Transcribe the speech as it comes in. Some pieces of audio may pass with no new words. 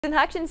In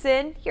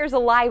Hutchinson, here's a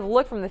live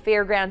look from the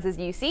fairgrounds. As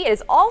you see, it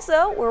is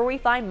also where we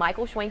find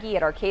Michael Schwenke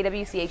at our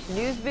KWCH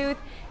News booth.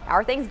 How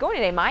are things going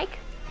today, Mike?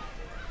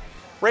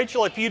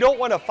 Rachel, if you don't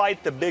want to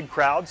fight the big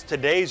crowds,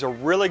 today's a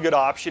really good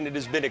option. It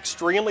has been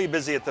extremely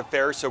busy at the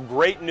fair, so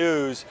great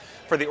news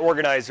for the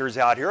organizers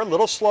out here. A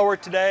little slower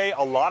today,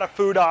 a lot of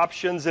food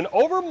options, and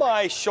over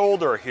my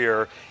shoulder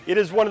here, it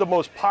is one of the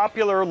most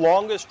popular,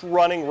 longest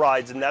running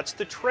rides, and that's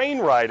the train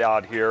ride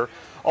out here.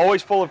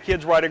 Always full of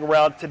kids riding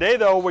around. Today,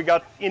 though, we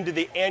got into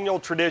the annual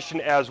tradition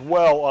as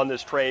well on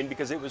this train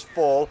because it was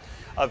full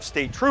of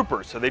state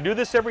troopers. So they do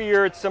this every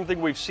year. It's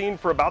something we've seen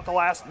for about the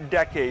last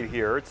decade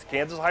here. It's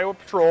Kansas Highway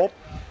Patrol,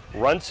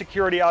 runs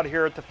security out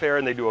here at the fair,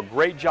 and they do a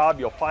great job.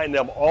 You'll find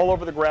them all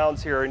over the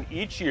grounds here, and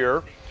each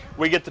year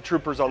we get the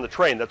troopers on the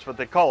train. That's what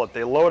they call it.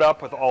 They load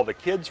up with all the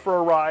kids for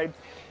a ride,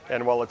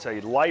 and while it's a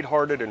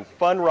lighthearted and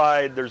fun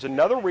ride, there's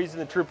another reason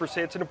the troopers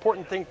say it's an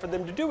important thing for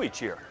them to do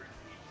each year.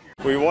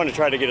 We want to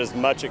try to get as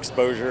much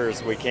exposure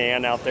as we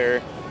can out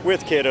there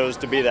with kiddos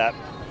to be that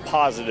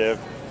positive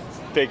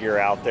figure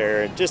out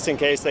there. Just in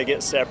case they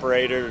get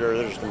separated or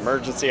there's an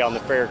emergency on the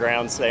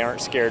fairgrounds, they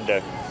aren't scared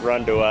to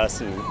run to us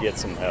and get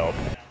some help.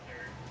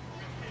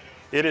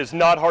 It is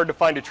not hard to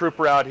find a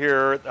trooper out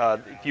here.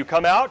 If you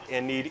come out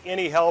and need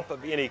any help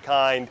of any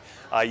kind,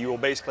 you will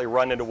basically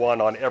run into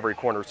one on every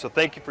corner. So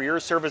thank you for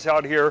your service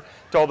out here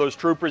to all those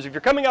troopers. If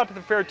you're coming out to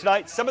the fair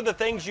tonight, some of the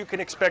things you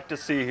can expect to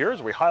see here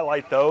as we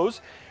highlight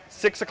those.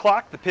 6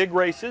 o'clock, the pig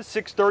races.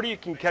 6:30, you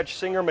can catch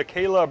singer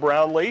Michaela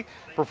Brownlee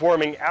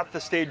performing at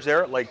the stage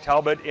there at Lake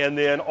Talbot. And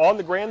then on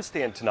the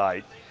grandstand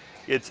tonight,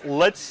 it's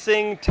Let's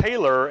Sing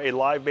Taylor, a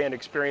live band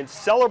experience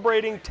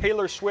celebrating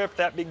Taylor Swift.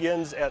 That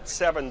begins at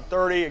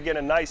 7:30. Again,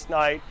 a nice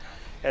night.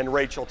 And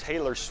Rachel,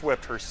 Taylor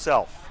Swift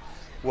herself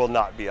will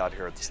not be out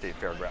here at the State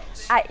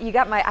Fairgrounds. I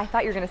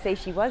thought you were going to say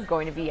she was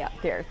going to be out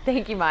there.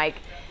 Thank you, Mike.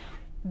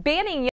 Banning